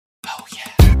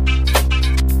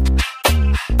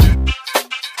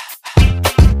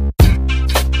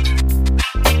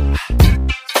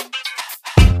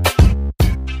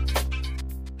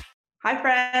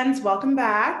friends, welcome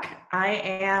back. I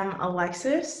am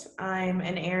Alexis. I'm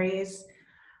an Aries,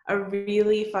 a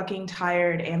really fucking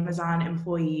tired Amazon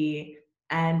employee,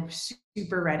 and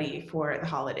super ready for the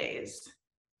holidays.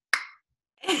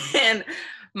 And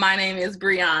my name is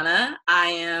Brianna. I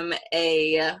am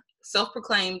a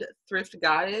self-proclaimed thrift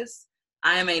goddess.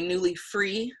 I am a newly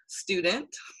free student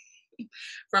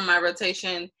from my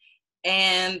rotation,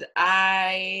 and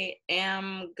I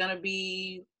am gonna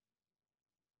be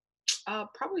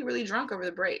probably really drunk over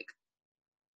the break.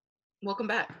 Welcome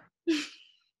back.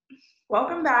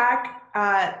 Welcome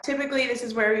back. Typically, this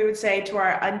is where we would say to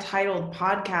our untitled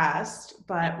podcast,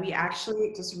 but we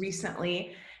actually just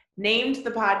recently named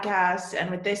the podcast, and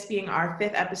with this being our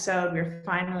 5th episode, we're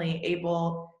finally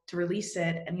able to release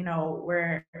it. And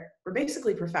we're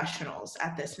basically professionals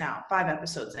at this now, 5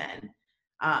 episodes in.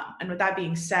 And with that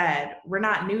being said, we're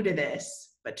not new to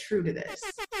this, but true to this.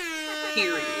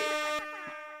 Period.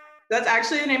 That's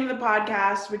actually the name of the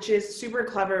podcast, which is super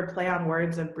clever play on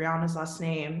words of Brianna's last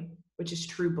name, which is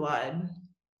True Blood.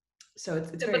 So it's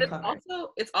very clever.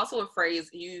 It's also a phrase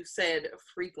you said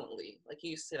frequently. Like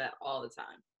you say that all the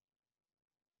time.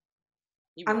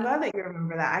 I'm glad that you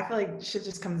remember that. I feel like shit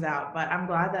just comes out, but I'm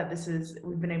glad that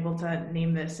we've been able to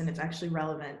name this and it's actually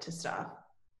relevant to stuff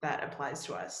that applies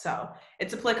to us. So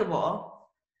it's applicable.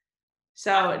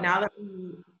 So now that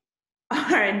we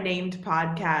are a named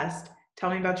podcast, tell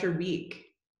me about your week.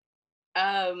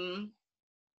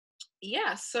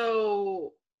 Yeah,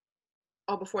 so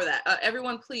before that,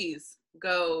 everyone please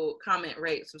go comment,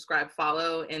 rate, subscribe,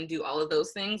 follow, and do all of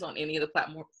those things on any of the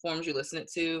platforms you listen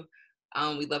to.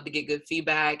 We'd love to get good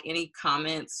feedback, any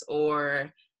comments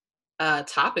or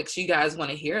topics you guys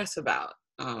want to hear us about.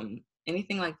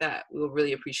 Anything like that, we will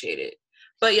really appreciate it.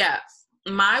 But yeah,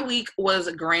 my week was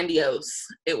grandiose.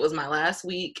 It was my last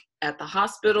week at the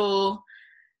hospital.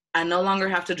 I no longer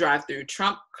have to drive through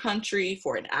Trump country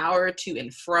for an hour to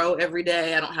and fro every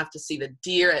day. I don't have to see the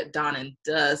deer at dawn and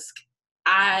dusk.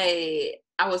 I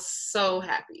was so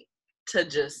happy to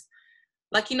just,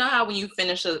 like, you know how when you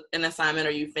finish an assignment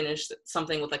or you finish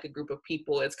something with like a group of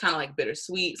people, it's kind of like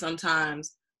bittersweet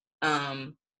sometimes.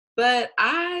 But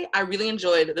I really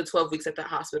enjoyed the 12 weeks at the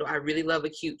hospital. I really love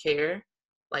acute care,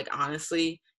 like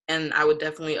honestly, and I would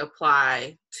definitely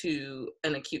apply to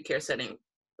an acute care setting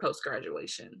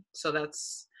post-graduation. So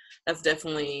that's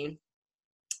definitely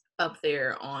up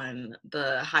there on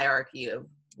the hierarchy of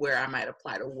where I might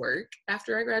apply to work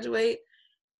after I graduate.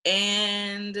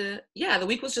 And yeah, the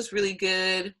week was just really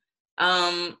good.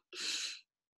 What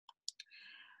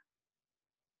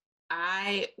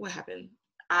happened?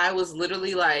 I was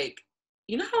literally like,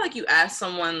 you know how like you ask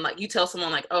someone, like you tell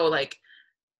someone like, oh, like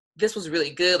this was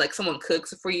really good, like someone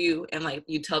cooks for you and like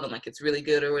you tell them like it's really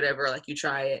good or whatever, like you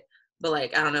try it. But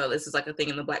like, I don't know, this is like a thing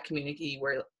in the Black community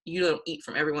where you don't eat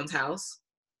from everyone's house.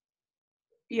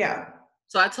 Yeah.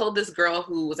 So I told this girl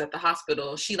who was at the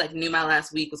hospital, she like knew my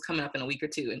last week was coming up in a week or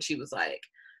two. And she was like,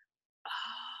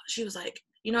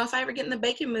 you know, if I ever get in the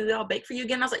baking mood, I'll bake for you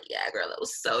again. I was like, yeah, girl, that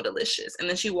was so delicious. And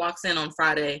then she walks in on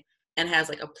Friday and has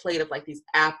like a plate of like these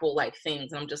apple like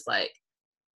things. And I'm just like,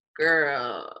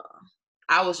 girl,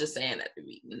 I was just saying that to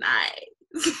be nice.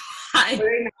 Were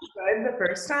they not good the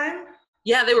first time?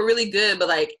 Yeah, they were really good, but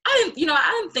like I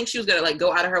didn't think she was gonna like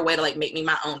go out of her way to like make me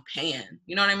my own pan.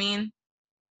 You know what I mean?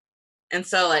 And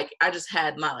so like I just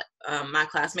had my my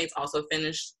classmates also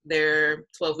finish their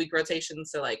 12-week rotation,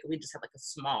 so like we just had like a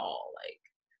small like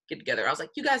get together. I was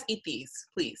like, you guys eat these,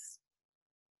 please.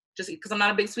 Just eat, because I'm not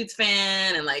a big sweets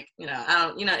fan, and like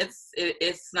I don't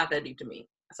it's not that deep to me,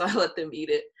 so I let them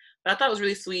eat it. But I thought it was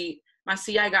really sweet. My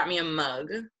CI got me a mug.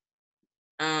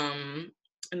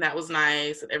 And that was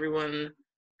nice. Everyone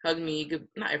hugged me.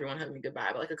 Not everyone hugged me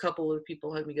goodbye, but like a couple of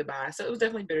people hugged me goodbye. So it was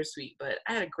definitely bittersweet, but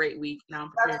I had a great week. Now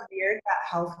I'm prepared. That's weird that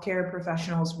healthcare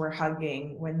professionals were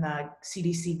hugging when the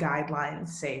CDC guidelines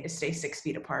say to stay 6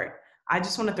 feet apart. I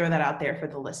just want to throw that out there for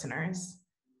the listeners.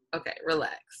 Okay,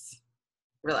 relax.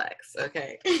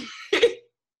 Okay. It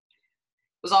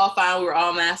was all fine. We were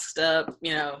all masked up.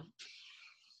 I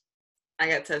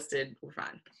got tested. We're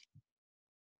fine.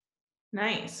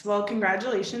 Nice. Well,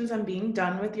 congratulations on being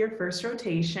done with your first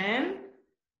rotation.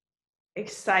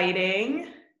 Exciting.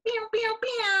 Pew, pew,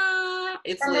 pew.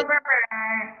 It's lit.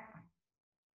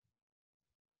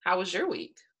 How was your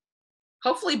week?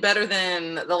 Hopefully better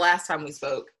than the last time we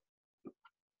spoke.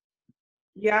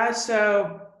 Yeah,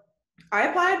 so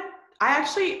I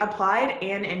actually applied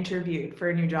and interviewed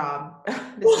for a new job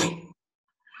this week.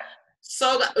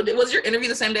 So was your interview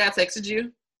the same day I texted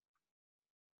you?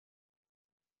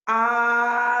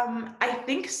 I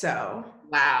think so.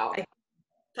 Wow.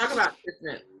 Talk about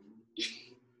different.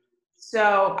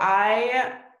 So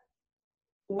I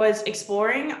was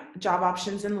exploring job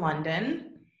options in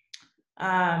London.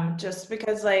 Just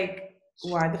because like,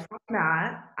 why the fuck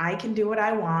not? I can do what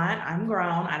I want. I'm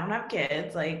grown. I don't have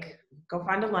kids. Like, go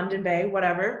find a London Bay,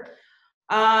 whatever.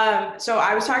 So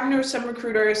I was talking to some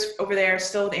recruiters over there,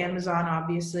 still with Amazon,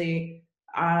 obviously.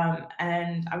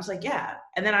 And I was like, yeah.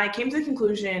 And then I came to the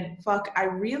conclusion, fuck, I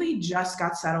really just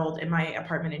got settled in my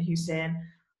apartment in Houston.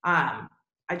 I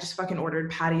just fucking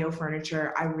ordered patio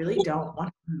furniture. I really don't want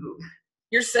to move.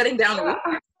 You're setting down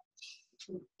roots?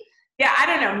 Yeah, I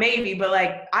don't know, maybe, but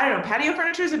like, I don't know. Patio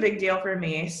furniture is a big deal for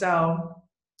me. So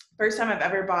first time I've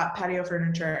ever bought patio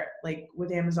furniture like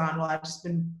with Amazon. Well, I've just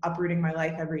been uprooting my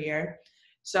life every year.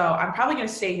 So I'm probably going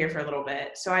to stay here for a little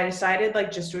bit. So I decided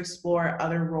like just to explore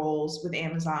other roles with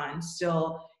Amazon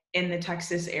still in the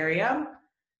Texas area.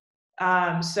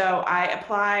 So I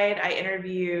applied, I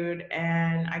interviewed,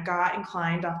 and I got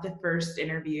inclined off the first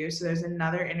interview. So there's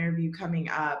another interview coming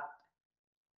up.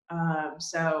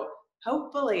 So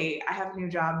hopefully I have a new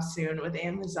job soon with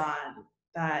Amazon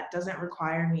that doesn't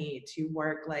require me to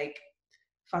work like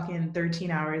fucking 13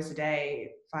 hours a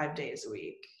day, 5 days a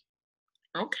week.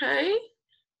 Okay.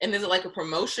 And is it like a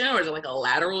promotion or is it like a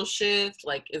lateral shift?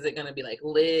 Like, is it going to be like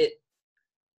lit?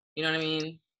 You know what I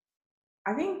mean?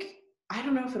 I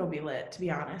don't know if it'll be lit, to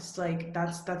be honest. Like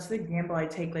that's the gamble I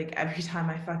take like every time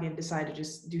I fucking decide to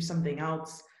just do something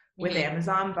else with Mm-hmm.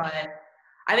 Amazon. But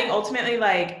I think ultimately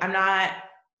like I'm not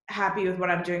happy with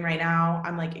what I'm doing right now.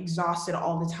 I'm like exhausted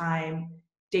all the time.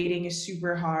 Dating is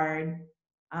super hard.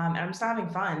 And I'm just not having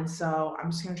fun. So I'm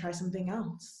just gonna try something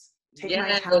else. Take my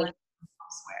Yes. talent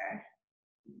elsewhere.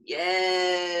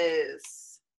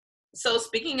 Yes. So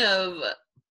speaking of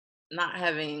not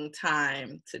having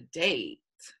time to date,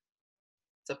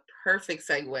 it's a perfect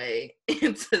segue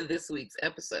into this week's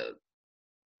episode.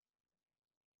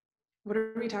 What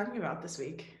are we talking about this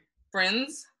week?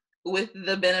 Friends with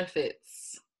the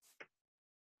benefits.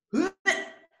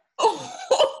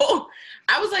 Oh,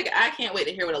 I was like, I can't wait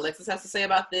to hear what Alexis has to say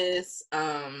about this.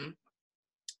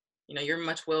 You're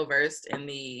much well versed in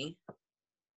the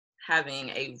having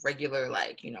a regular,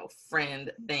 like,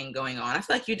 friend thing going on. I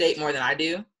feel like you date more than I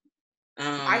do.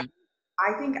 I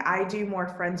I think I do more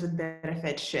friends with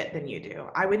benefits shit than you do.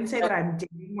 I wouldn't say that I'm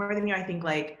dating more than you. I think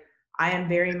like I am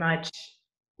very much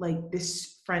like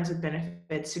this friends with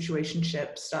benefits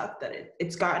situationship stuff that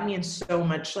it's gotten me in so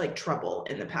much like trouble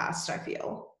in the past, I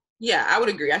feel. Yeah, I would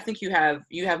agree. I think you have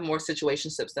more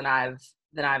situationships than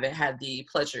I've had the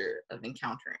pleasure of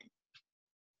encountering.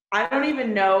 I don't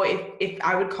even know if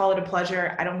I would call it a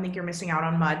pleasure. I don't think you're missing out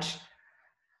on much.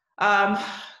 Um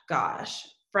gosh,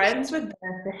 friends with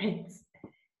benefits.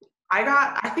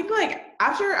 I think like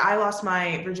after I lost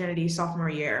my virginity sophomore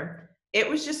year, it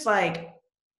was just like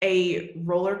a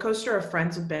roller coaster of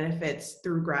friends with benefits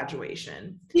through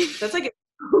graduation. So it's like a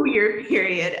 2 year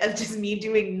period of just me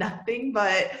doing nothing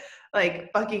but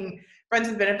like fucking friends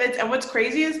with benefits. And what's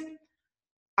crazy is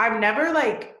I've never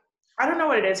like, I don't know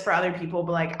what it is for other people,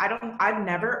 but like I've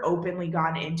never openly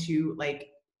gone into like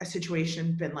a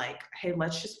situation, been like, hey,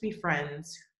 let's just be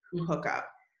friends who hook up.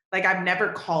 Like I've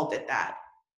never called it that.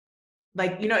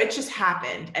 Like, it just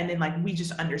happened. And then like, we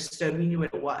just understood, we knew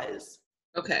what it was.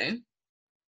 Okay.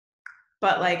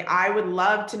 But like, I would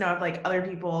love to know if like other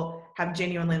people have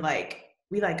genuinely like,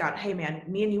 we like got, hey man,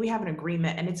 me and you, we have an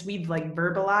agreement and we've like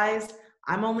verbalized,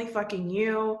 I'm only fucking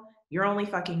you, you're only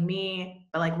fucking me,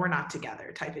 but like, we're not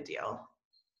together type of deal.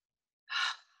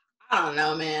 I don't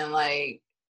know, man. Like,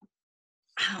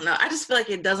 I don't know. I just feel like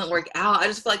it doesn't work out. I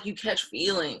just feel like you catch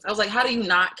feelings. I was like, how do you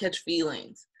not catch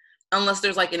feelings? Unless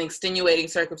there's like an extenuating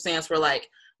circumstance where like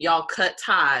y'all cut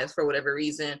ties for whatever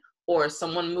reason, or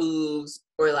someone moves,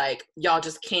 or like y'all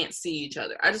just can't see each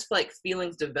other. I just feel like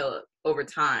feelings develop over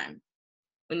time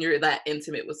when you're that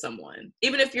intimate with someone.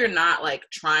 Even if you're not like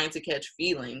trying to catch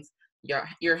feelings,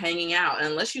 you're hanging out. And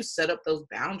unless you set up those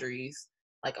boundaries,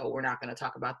 like, oh, we're not going to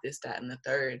talk about this, that, and the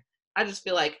third. I just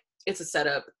feel like it's a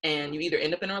setup, and you either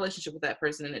end up in a relationship with that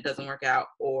person and it doesn't work out,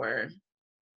 or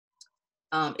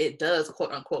it does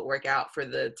quote unquote work out for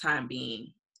the time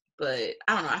being. But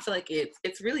I don't know. I feel like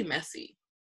it's really messy.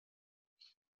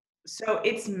 So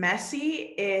it's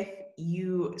messy if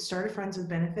you started friends with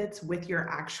benefits with your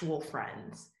actual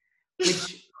friends,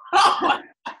 which Come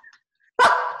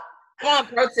on,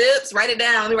 pro tips. Write it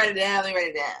down. Let me write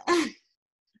it down.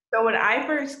 So when I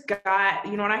first got,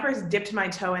 when I first dipped my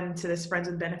toe into this friends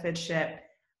with benefits shit,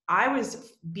 I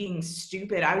was being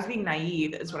stupid. I was being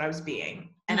naive is what I was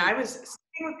being. And I was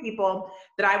sitting with people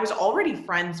that I was already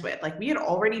friends with. Like we had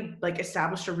already like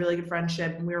established a really good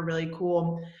friendship and we were really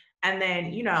cool. And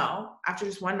then, after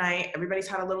just one night, everybody's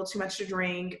had a little too much to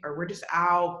drink or we're just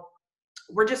out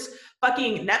we're just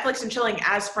fucking Netflix and chilling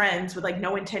as friends with like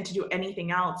no intent to do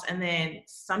anything else. And then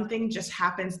something just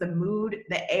happens, the mood,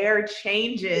 the air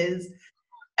changes.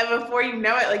 And before you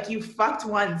know it, like you fucked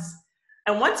once.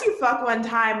 And once you fuck one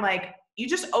time, like you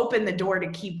just open the door to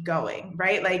keep going,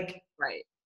 right? Like Right.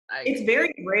 it's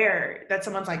very rare that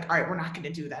someone's like, all right, we're not going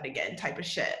to do that again type of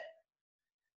shit.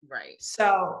 Right.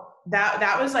 So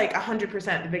that was like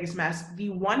 100% the biggest mess. The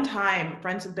one time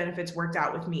Friends with Benefits worked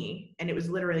out with me, and it was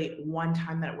literally one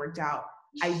time that it worked out,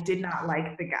 I did not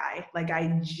like the guy. Like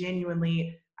I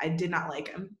did not like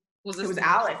him. It was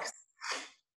Alex.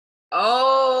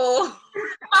 Oh.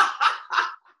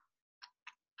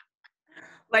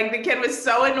 Like the kid was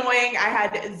so annoying. I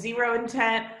had zero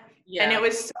intent. Yeah. And it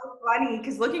was so funny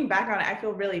because looking back on it, I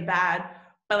feel really bad.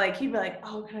 But like he'd be like,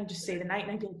 "Oh, can I just stay the night?"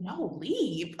 And I'd be like, "No,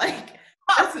 leave." Like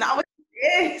that's not what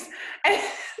it is. And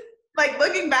like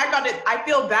looking back on it, I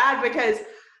feel bad because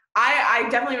I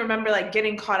definitely remember like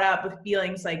getting caught up with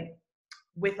feelings like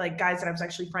with like guys that I was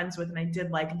actually friends with and I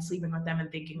did like and sleeping with them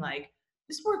and thinking like,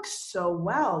 this works so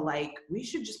well. Like we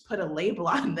should just put a label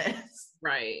on this.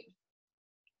 Right.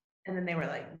 And then they were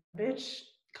like, "Bitch,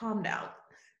 calm down."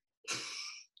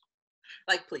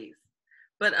 Like, please.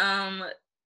 But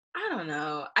I don't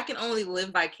know. I can only live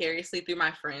vicariously through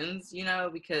my friends, you know,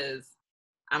 because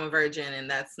I'm a virgin, and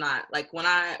that's not like when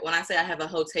I say I have a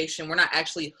hotation, we're not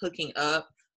actually hooking up.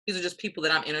 These are just people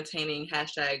that I'm entertaining,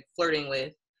 hashtag flirting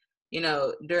with, you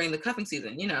know, during the cuffing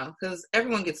season, you know, because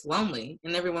everyone gets lonely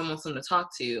and everyone wants them to talk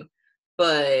to.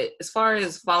 But as far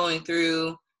as following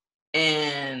through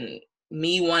and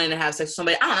me wanting to have sex with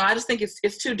somebody, I don't know. I just think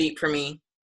it's too deep for me.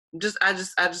 I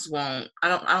just won't. I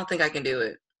don't think I can do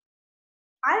it.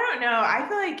 I don't know. I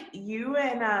feel like you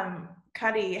and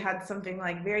Cuddy had something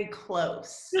like very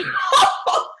close.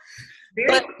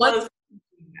 Very close to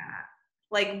being that.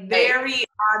 Like very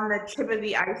on the tip of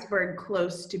the iceberg,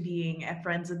 close to being a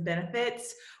friends with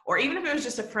benefits, or even if it was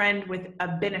just a friend with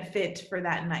a benefit for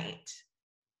that night.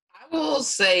 I will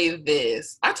say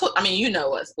this. I mean, you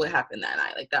know what happened that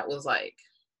night. Like that was like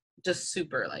just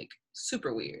super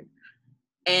weird.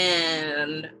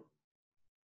 And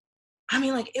I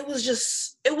mean, like it was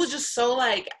just so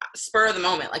like spur of the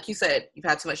moment. Like you said, you've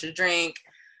had too much to drink.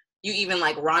 You even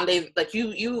like rendezvous, like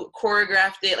you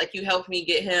choreographed it. Like you helped me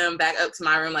get him back up to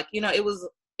my room. Like, you know, it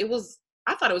was,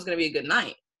 I thought it was going to be a good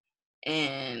night,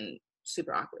 and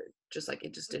super awkward. Just like,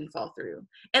 it just didn't fall through.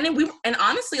 And then and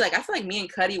honestly, like, I feel like me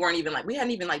and Cuddy weren't even like, we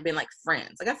hadn't even like been like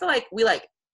friends. Like, I feel like we like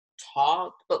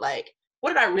talked, but like,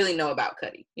 what did I really know about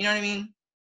Cuddy? You know what I mean?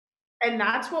 And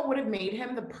that's what would have made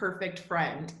him the perfect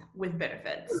friend with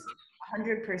benefits.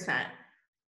 100%.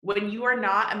 When you are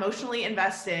not emotionally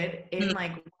invested in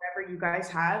like whatever you guys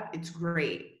have, it's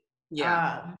great.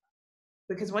 Yeah.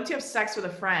 Because once you have sex with a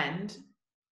friend,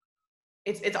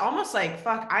 it's almost like,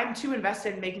 fuck, I'm too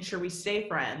invested in making sure we stay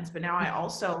friends, but now I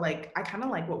also like, I kind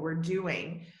of like what we're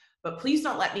doing, but please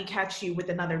don't let me catch you with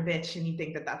another bitch and you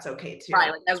think that that's okay too. Right,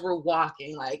 like as we're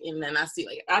walking, like, and then I see,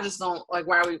 like, I just don't, like,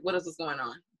 what is this going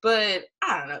on? But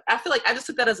I don't know. I feel like I just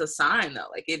took that as a sign though,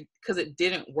 like because it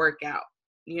didn't work out,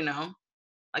 you know?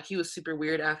 Like he was super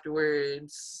weird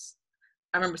afterwards.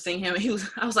 I remember seeing him and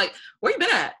I was like, where you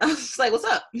been at? I was just like, what's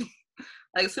up?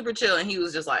 Like super chill. And he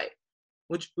was just like,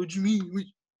 what you mean?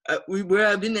 Where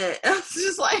I been at? I was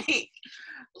just like,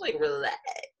 relax.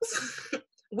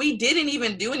 We didn't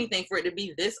even do anything for it to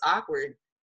be this awkward.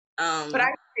 But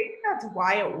I think that's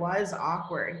why it was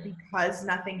awkward, because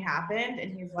nothing happened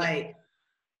and he's like,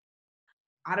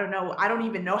 I don't know. I don't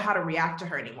even know how to react to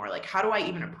her anymore. Like, how do I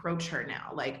even approach her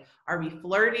now? Like, are we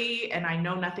flirty and I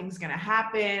know nothing's going to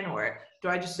happen, or do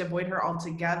I just avoid her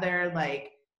altogether?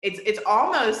 Like, it's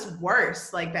almost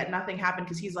worse, like that nothing happened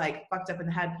because he's like fucked up in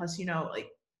the head. Plus, you know, like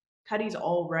Cuddy's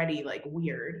already like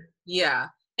weird. Yeah.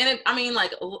 And I mean,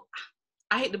 like,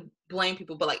 I hate to blame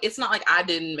people, but like, it's not like I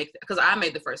didn't because I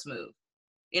made the first move.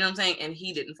 You know what I'm saying? And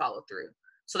he didn't follow through.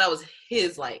 So that was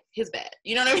his bad.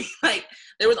 You know what I mean? Like,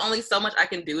 there was only so much I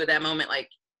can do at that moment. Like,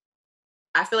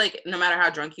 I feel like no matter how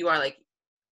drunk you are, like,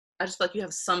 I just feel like you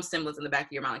have some semblance in the back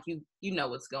of your mind. Like, you know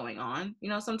what's going on, you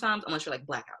know, sometimes, unless you're like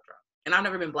blackout drunk. And I've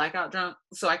never been blackout drunk,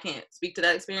 so I can't speak to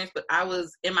that experience, but I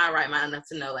was in my right mind enough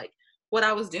to know, like, what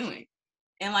I was doing.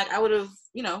 And, like, I would have,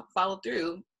 you know, followed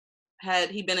through had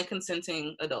he been a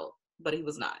consenting adult, but he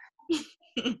was not.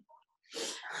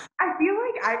 I feel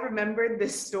like I remembered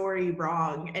this story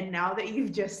wrong, and now that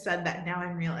you've just said that, now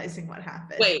I'm realizing what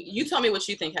happened. Wait, you tell me what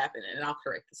you think happened, and I'll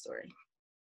correct the story.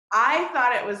 I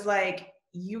thought it was like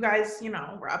you guys, you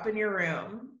know, were up in your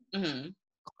room,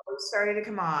 clothes started to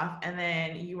come off, and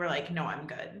then you were like, "No, I'm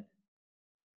good."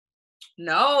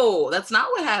 No, that's not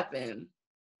what happened.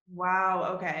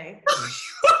 Wow, okay.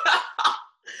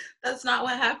 That's not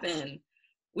what happened.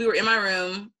 We were in my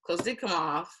room, clothes did come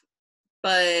off,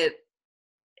 but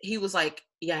he was like,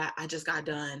 yeah, I just got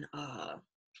done.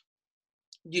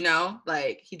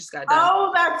 Like he just got done.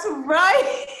 Oh, that's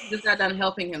right. He just got done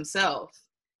helping himself.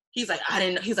 He's like, I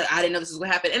didn't know this was what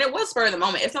happened. And it was spur of the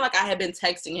moment. It's not like I had been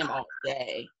texting him all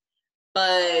day.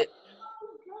 But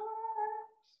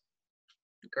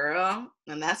girl,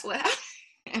 and that's what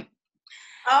happened.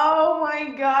 Oh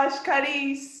my gosh,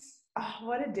 Cuddy's. Oh,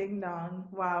 what a ding dong.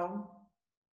 Wow.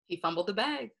 He fumbled the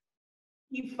bag.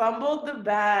 He fumbled the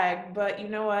bag, but you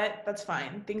know what? That's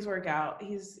fine. Things work out.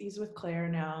 He's with Claire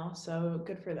now, so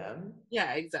good for them.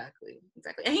 Yeah, exactly.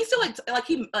 And he's still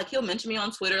he'll mention me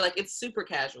on Twitter. Like it's super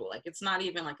casual. Like it's not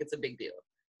even like it's a big deal.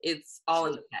 It's all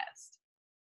in the past.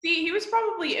 See, he was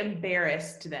probably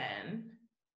embarrassed then.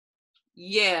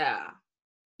 Yeah,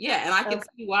 and I can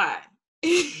see why.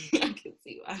 I can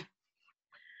see why.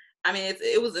 I mean,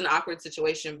 it was an awkward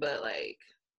situation, but like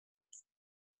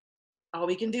all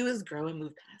we can do is grow and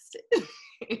move past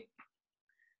it.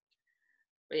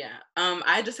 But yeah,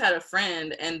 I just had a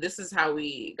friend, and this is how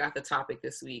we got the topic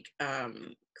this week,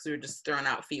 because we were just throwing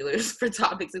out feelers for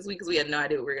topics this week because we had no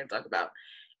idea what we were going to talk about.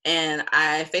 And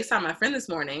I FaceTimed my friend this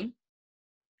morning,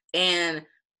 and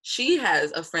she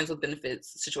has a friends with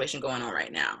benefits situation going on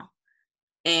right now.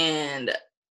 And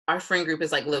our friend group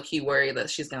is like low-key worried that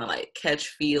she's going to like catch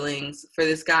feelings for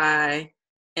this guy.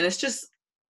 And it's just,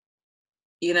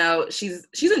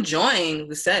 she's enjoying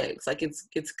the sex. Like it's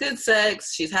good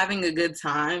sex. She's having a good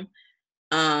time.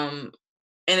 And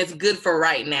it's good for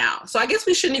right now. So I guess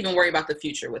we shouldn't even worry about the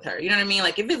future with her. You know what I mean?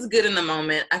 Like if it's good in the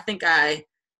moment, I think I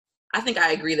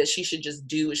agree that she should just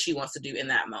do what she wants to do in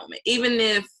that moment. Even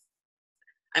if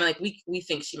like we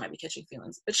think she might be catching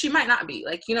feelings, but she might not be.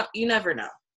 Like, you never know.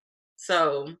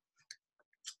 So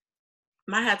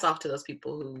my hat's off to those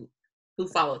people who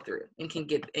follow through and can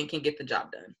get the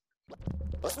job done.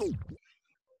 I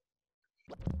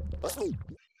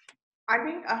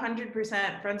think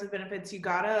 100% friends with benefits, you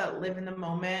gotta live in the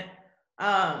moment.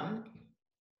 And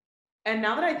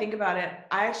now that I think about it,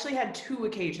 I actually had 2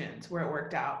 occasions where it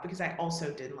worked out because I also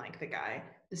didn't like the guy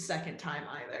the second time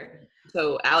either.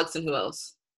 So Alex and who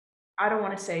else? I don't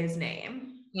want to say his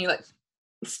name. Can you like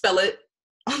spell it?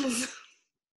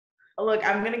 Look,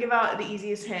 I'm gonna give out the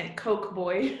easiest hint. Coke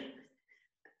boy.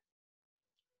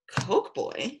 Coke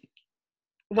boy?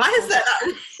 Why is that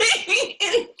not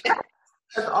anything?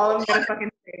 That's all I'm gonna fucking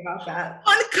say about that.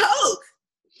 On Coke.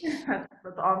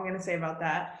 That's all I'm gonna say about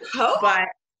that. Coke? But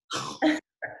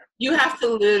you have to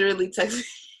literally text me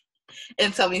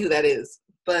and tell me who that is.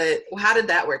 But how did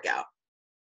that work out?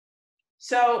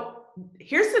 So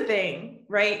here's the thing,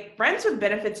 right? Friends with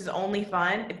benefits is only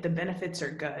fun if the benefits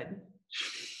are good.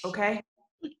 Okay?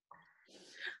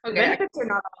 The benefits are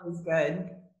not always good.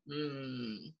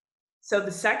 So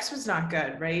the sex was not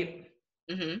good, right?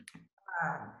 Mm-hmm.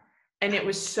 And it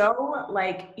was so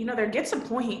like, there gets a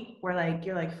point where like,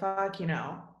 you're like, fuck,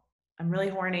 I'm really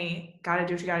horny. Gotta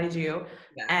do what you gotta do.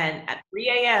 Yeah. And at 3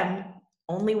 a.m.,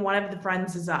 only one of the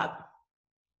friends is up.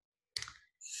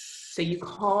 So you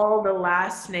call the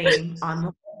last name on the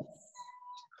list.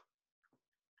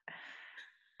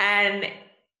 And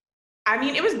I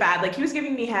mean, it was bad. Like he was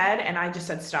giving me head and I just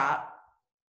said, stop.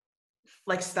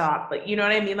 Like, stop. Like, you know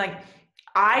what I mean? Like,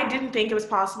 I didn't think it was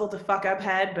possible to fuck up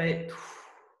head, but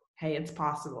hey, it's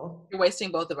possible. You're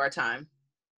wasting both of our time.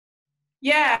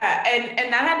 Yeah.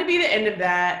 And that had to be the end of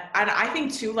that. And I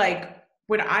think too, like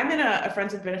when I'm in a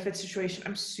friends with benefits situation,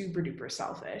 I'm super duper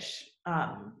selfish.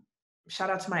 Shout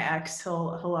out to my ex.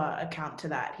 He'll account to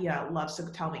that. He loves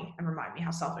to tell me and remind me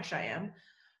how selfish I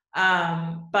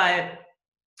am. But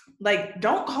like,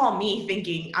 don't call me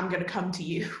thinking I'm going to come to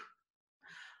you.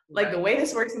 Like right. The way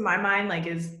this works in my mind, like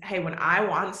is, hey, when I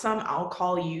want some, I'll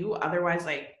call you. Otherwise,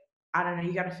 like, I don't know,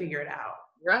 you got to figure it out.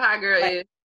 You're a hot girl. Like,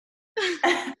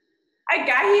 a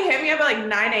guy, he hit me up at like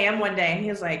 9 a.m. one day and he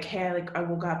was like, hey, I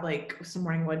woke up like some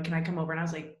morning wood. Can I come over? And I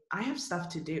was like, I have stuff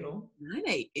to do. 9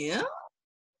 a.m.?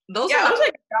 I was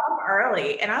like job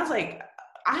early. And I was like,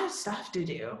 I have stuff to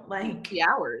do. Like the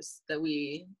hours that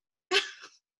we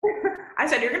I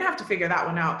said, you're gonna have to figure that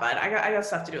one out, but I got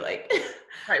stuff to do. Like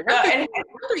right, run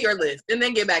through your list and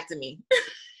then get back to me.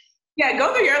 Yeah,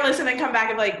 go through your list and then come back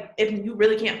and like if you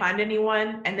really can't find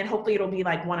anyone, and then hopefully it'll be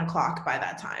like 1:00 by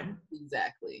that time.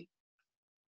 Exactly.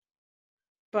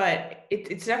 But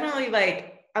it's definitely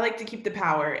like I like to keep the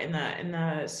power in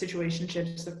the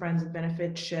situationships, the friends and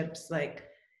benefit ships. Like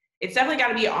it's definitely got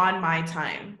to be on my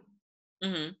time.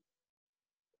 Mm-hmm.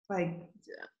 Like,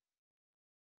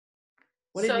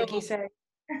 what did Nikki say?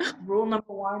 Rule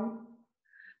number 1.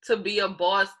 to be a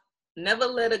boss, never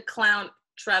let a clown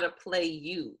try to play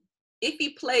you. If he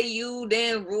play you,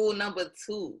 then rule number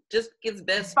 2, just his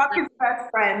best Fuck friend. his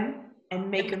best friend and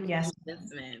make him yes. Yes,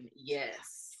 man.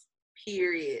 Yes.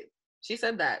 Period. She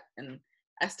said that, and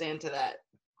I stand to that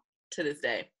to this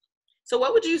day. So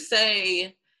what would you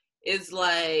say is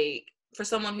like, for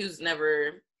someone who's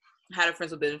never had a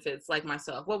friends with benefits like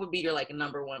myself, what would be your like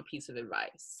number one piece of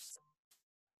advice?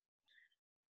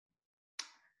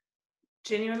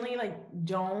 Genuinely, like,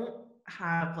 don't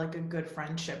have like a good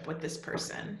friendship with this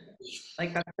person.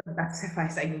 Like, that's the best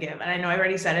advice I can give. And I know I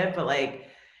already said it, but like,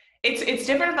 it's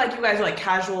different if like you guys are like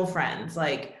casual friends.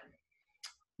 Like,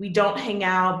 we don't hang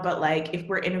out, but like if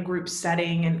we're in a group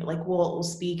setting and like we'll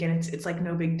speak and it's like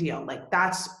no big deal. Like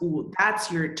that's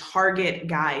your target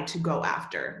guy to go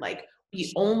after. Like,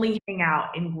 we only hang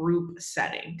out in group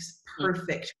settings. Perfect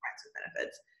friends with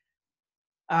benefits.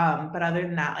 But other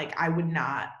than that, like I would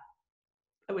not,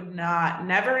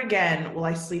 never again will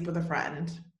I sleep with a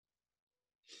friend.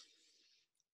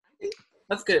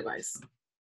 That's good advice.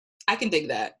 I can dig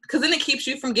that, because then it keeps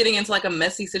you from getting into like a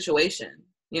messy situation,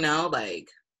 you know, like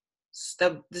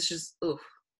stuff. This just oof.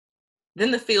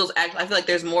 Then the feels act. I feel like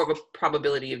there's more of a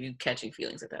probability of you catching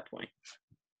feelings at that point.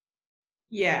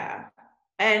 Yeah.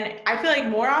 And I feel like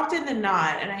more often than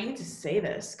not, and I hate to say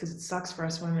this because it sucks for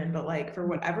us women, but like for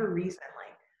whatever reason,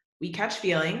 like we catch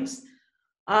feelings.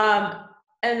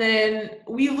 And then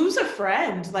we lose a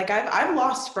friend. Like I've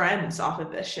lost friends off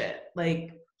of this shit.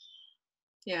 Like,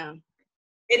 yeah,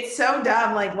 it's so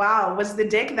dumb. Like, wow, was the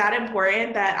dick that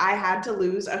important that I had to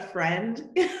lose a friend?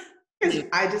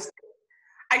 Because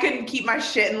I couldn't keep my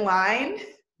shit in line.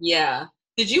 Yeah.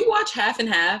 Did you watch Half and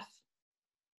Half?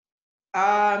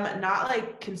 Not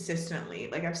like consistently.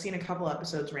 Like I've seen a couple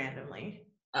episodes randomly.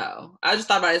 Oh, I just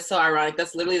thought about it. It's so ironic.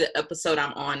 That's literally the episode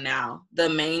I'm on now. The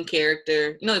main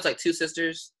character, you know, there's like 2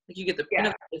 sisters. Like you get the, you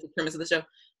know, the premise of the show.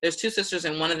 There's 2 sisters,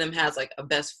 and one of them has like a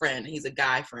best friend. He's a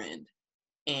guy friend,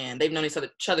 and they've known each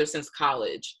other since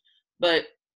college. But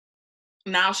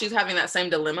now she's having that same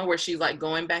dilemma where she's like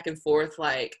going back and forth.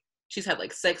 Like she's had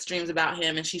like sex dreams about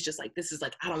him, and she's just like, this is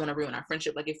like, I don't want to ruin our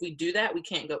friendship. Like if we do that, we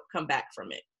can't come back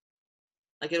from it.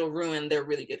 Like it'll ruin their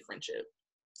really good friendship.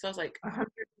 So I was like, 100%.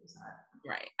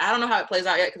 right. I don't know how it plays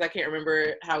out yet because I can't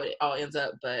remember how it all ends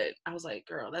up. But I was like,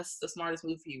 girl, that's the smartest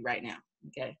move for you right now.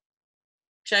 Okay.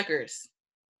 Checkers.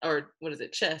 Or what is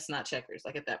it? Chess, not checkers.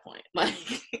 Like at that point. Like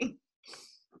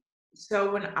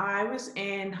So when I was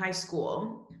in high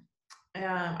school,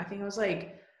 I think I was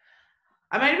like,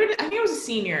 I think I was a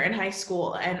senior in high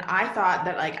school, and I thought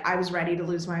that like I was ready to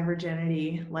lose my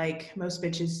virginity. Like most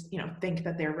bitches, you know, think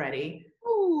that they're ready.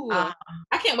 ooh.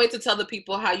 I can't wait to tell the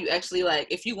people how you actually like,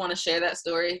 if you want to share that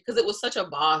story, because it was such a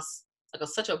boss, like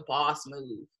such a boss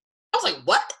move. I was like,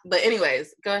 what? But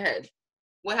anyways, go ahead.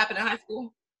 What happened in high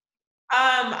school?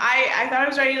 I thought I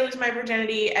was ready to lose my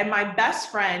virginity, and my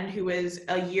best friend, who was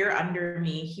a year under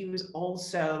me, he was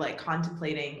also like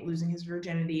contemplating losing his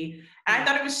virginity. And I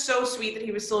thought it was so sweet that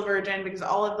he was still a virgin, because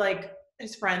all of like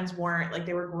his friends weren't. Like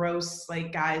they were gross,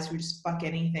 like guys who just fuck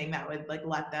anything that would like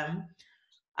let them.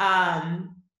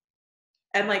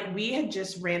 And like we had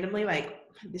just randomly, like,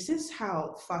 this is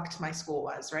how fucked my school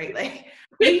was, right? Like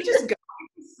we just go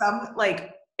to some,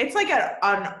 like, it's like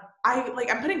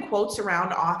I'm putting quotes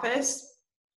around office,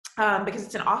 because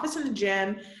it's an office in the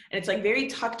gym, and it's like very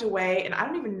tucked away, and I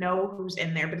don't even know who's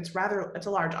in there, but it's a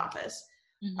large office.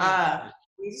 Mm-hmm.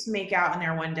 We just make out in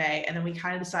there one day, and then we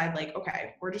kind of decide like,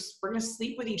 okay, we're gonna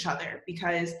sleep with each other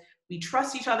because we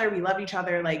trust each other, we love each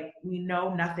other, like we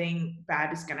know nothing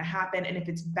bad is gonna happen, and if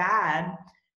it's bad,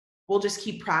 we'll just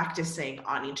keep practicing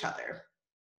on each other.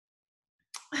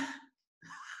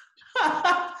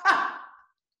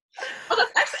 Oh,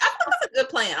 that's actually, I think that's a good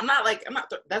plan.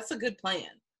 That's a good plan.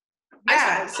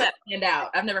 Yeah. That planned out.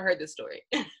 I've never heard this story.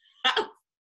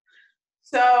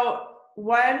 So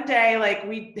one day, like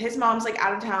his mom's like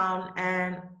out of town,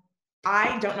 and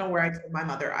I don't know where I told my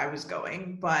mother I was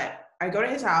going, but I go to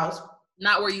his house.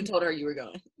 Not where you told her you were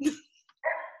going.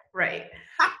 Right.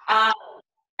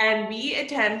 And we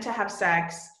intend to have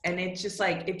sex, and it's just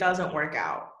like, it doesn't work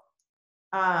out.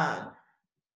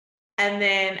 And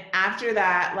then after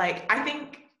that, like,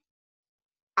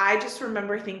 I just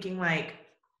remember thinking like,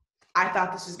 I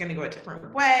thought this was going to go a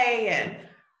different way. And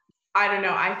I don't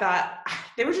know. I thought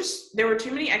there were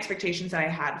too many expectations that I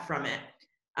had from it.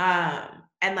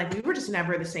 And like, we were just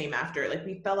never the same after. Like,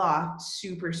 we fell off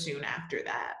super soon after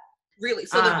that. Really?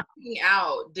 So the being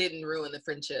out didn't ruin the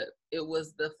friendship. It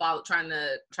was the trying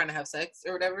to have sex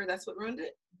or whatever. That's what ruined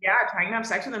it. Yeah, trying to have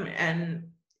sex with him, and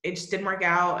it just didn't work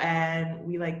out, and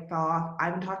we like fell off. I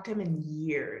haven't talked to him in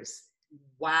years.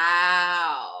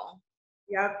 Wow.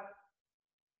 Yep.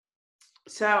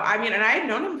 So, I mean, and I had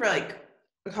known him for like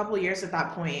a couple of years at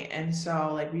that point, and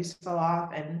so like we just fell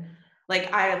off, and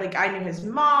I knew his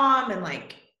mom, and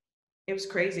like it was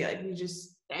crazy. Like we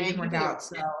just it Dang, didn't work out.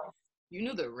 So you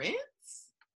knew the rents?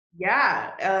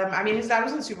 yeah, I mean, his dad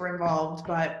wasn't super involved,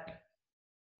 but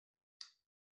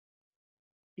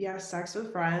yeah, sex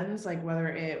with friends, like whether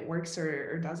it works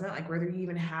or doesn't, like whether you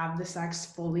even have the sex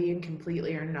fully and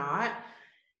completely or not,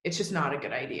 it's just not a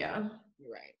good idea.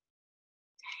 You're right.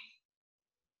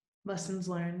 Lessons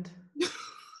learned.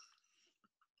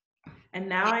 And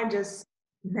now I just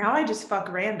fuck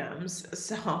randoms.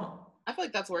 So I feel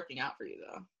like that's working out for you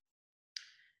though.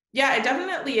 yeah, it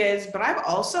definitely is. But I've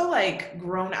also like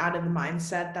grown out of the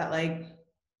mindset that like,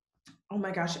 oh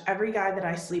my gosh, every guy that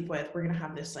I sleep with, we're gonna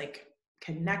have this like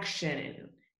connection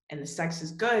and the sex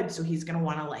is good. So he's gonna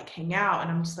wanna like hang out. And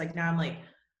I'm just like, now I'm like,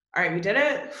 all right, we did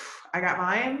it. I got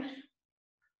mine.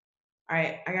 All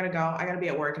right, I gotta go. I gotta be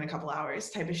at work in a couple hours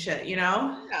type of shit, you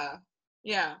know? Yeah.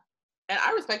 Yeah. And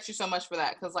I respect you so much for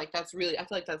that because, like, that's really, I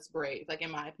feel like that's brave. Like,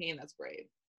 in my opinion, that's brave.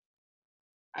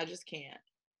 I just can't.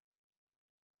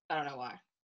 I don't know why.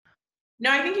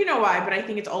 No, I think you know why, but I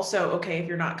think it's also okay if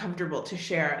you're not comfortable to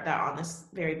share that on this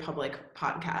very public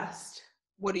podcast.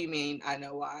 What do you mean? I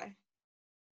know why.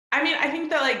 I mean, I think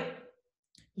that like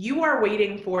you are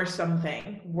waiting for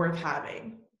something worth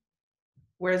having.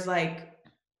 Whereas like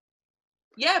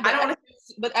Yeah, I don't want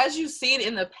to but as you've seen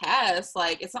in the past,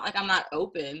 like, it's not like I'm not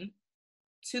open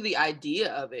to the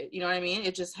idea of it. You know what I mean?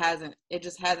 It just hasn't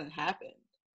happened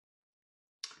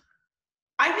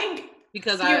I think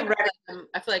because theoretically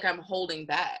I feel like I'm holding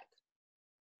back.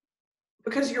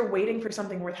 because you're waiting for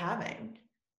something worth having.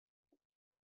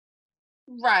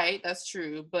 Right, that's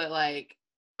true. But like,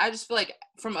 I just feel like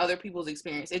from other people's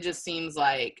experience, it just seems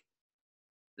like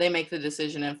they make the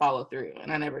decision and follow through,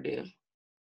 and I never do.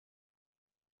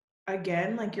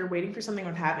 Again, like you're waiting for something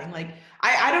worth having. Like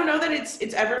I don't know that it's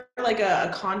ever like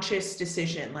a conscious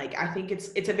decision. Like I think it's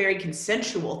a very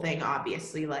consensual thing,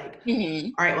 obviously. Like, Mm-hmm.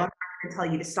 all right, well, I'm not gonna tell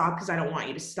you to stop because I don't want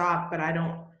you to stop, but I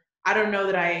don't know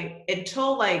that I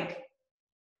until like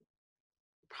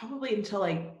probably until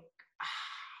like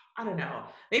I don't know,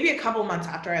 maybe a couple months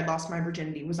after I lost my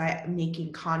virginity was I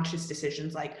making conscious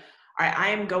decisions like, all right, I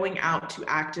am going out to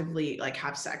actively like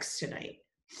have sex tonight.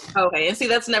 Okay, and see,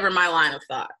 that's never my line of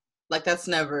thought. Like, it's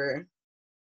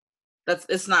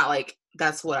not like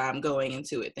that's what I'm going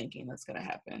into it thinking that's gonna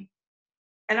happen.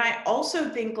 And I also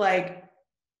think like,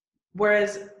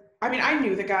 whereas I mean, I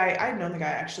knew the guy, I'd known the guy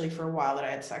actually for a while that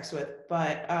I had sex with,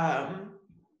 but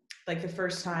like the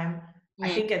first time, I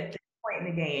Mm. think at this point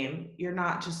in the game, you're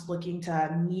not just looking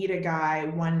to meet a guy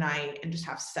one night and just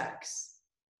have sex.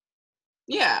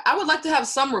 Yeah, I would like to have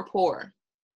some rapport.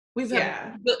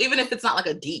 Yeah. Even if it's not like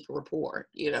a deep rapport,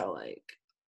 like,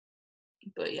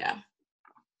 but yeah.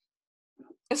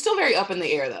 It's still very up in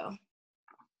the air though.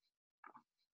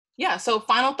 Yeah, so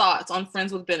final thoughts on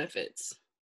friends with benefits.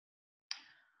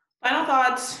 Final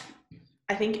thoughts.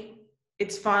 I think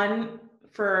it's fun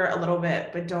for a little bit,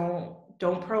 but don't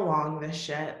prolong this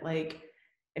shit. Like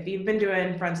if you've been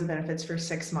doing friends with benefits for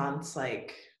 6 months,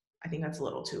 like I think that's a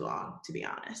little too long, to be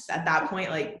honest. At that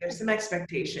point, like there's some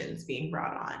expectations being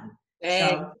brought on. Hey,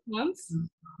 So months?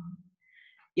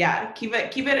 yeah, keep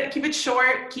it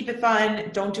short, keep it fun.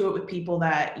 Don't do it with people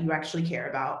that you actually care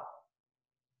about.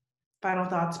 Final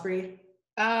thoughts, Bree?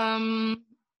 I don't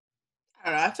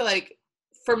know. I feel like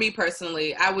for me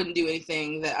personally, I wouldn't do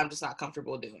anything that I'm just not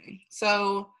comfortable doing.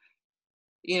 So,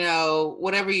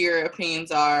 whatever your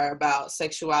opinions are about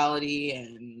sexuality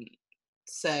and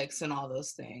sex and all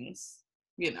those things,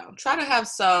 try to have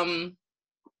some,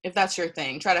 if that's your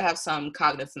thing, try to have some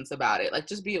cognizance about it. Like,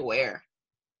 just be aware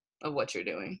of what you're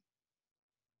doing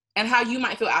and how you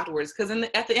might feel afterwards. Because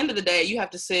at the end of the day, you have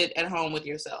to sit at home with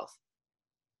yourself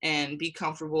and be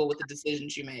comfortable with the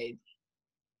decisions you made.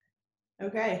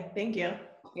 Okay, thank you.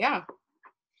 Yeah.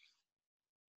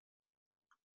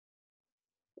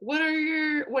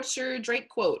 What's your Drake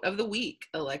quote of the week,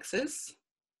 Alexis?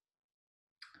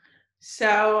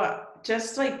 So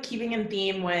just like keeping in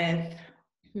theme with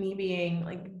me being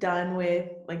like done with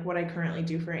like what I currently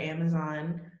do for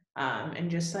Amazon, and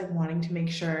just like wanting to make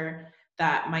sure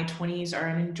that my 20s are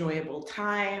an enjoyable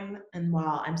time. And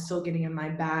while I'm still getting in my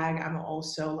bag, I'm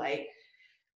also like,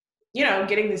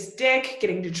 getting this dick,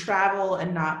 getting to travel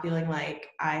and not feeling like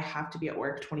I have to be at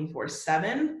work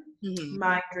 24/7. Mm-hmm.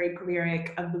 My Drake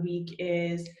lyric of the week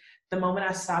is, the moment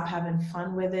I stop having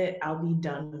fun with it, I'll be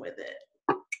done with it.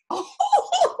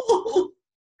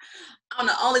 I'm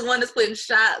the only one that's putting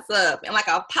shots up. And like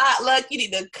a potluck, you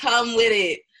need to come with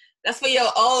it. That's for your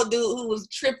old dude who was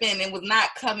tripping and was not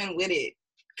coming with it.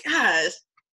 Gosh,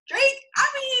 Drake. I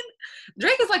mean,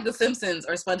 Drake is like The Simpsons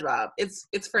or SpongeBob.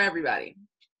 It's for everybody.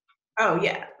 Oh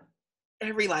yeah.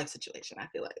 Every life situation, I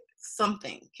feel like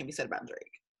something can be said about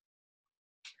Drake.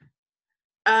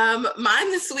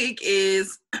 Mine this week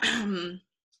is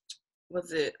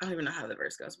what's it? I don't even know how the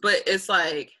verse goes, but it's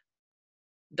like,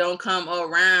 don't come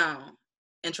around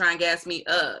and try and gas me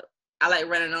up. I like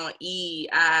running on E.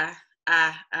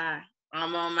 I'm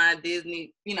on my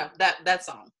Disney, that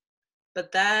song.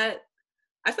 But that,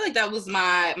 I feel like that was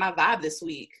my vibe this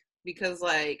week, because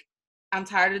like, I'm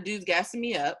tired of dudes gassing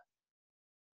me up.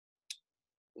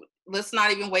 Let's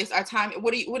not even waste our time.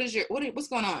 What's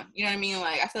going on? You know what I mean?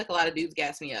 Like, I feel like a lot of dudes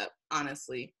gas me up,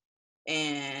 honestly.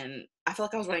 And I feel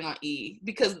like I was running on E,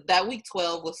 because that week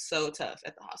 12 was so tough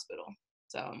at the hospital.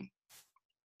 So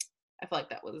I feel like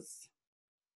that was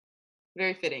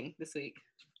very fitting this week.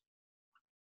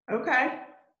 Okay.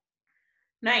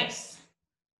 Nice.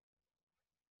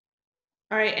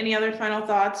 All right. Any other final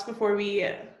thoughts before we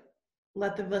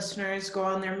let the listeners go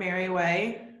on their merry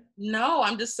way? No,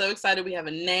 I'm just so excited we have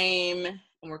a name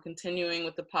and we're continuing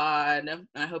with the pod. And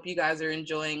I hope you guys are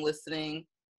enjoying listening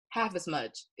half as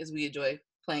much as we enjoy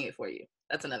playing it for you.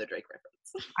 That's another Drake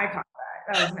reference. I caught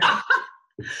that. That was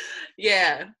nice.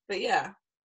 Yeah, but yeah.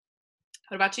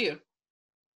 What about you?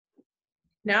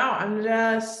 No, I'm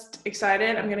just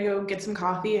excited. I'm going to go get some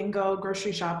coffee and go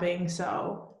grocery shopping.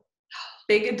 So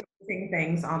big adulting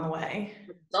things on the way.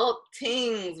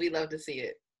 Adultings. We love to see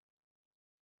it.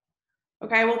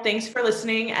 Okay, well, thanks for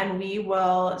listening, and we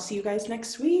will see you guys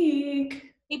next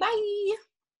week. Hey, bye.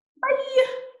 Bye.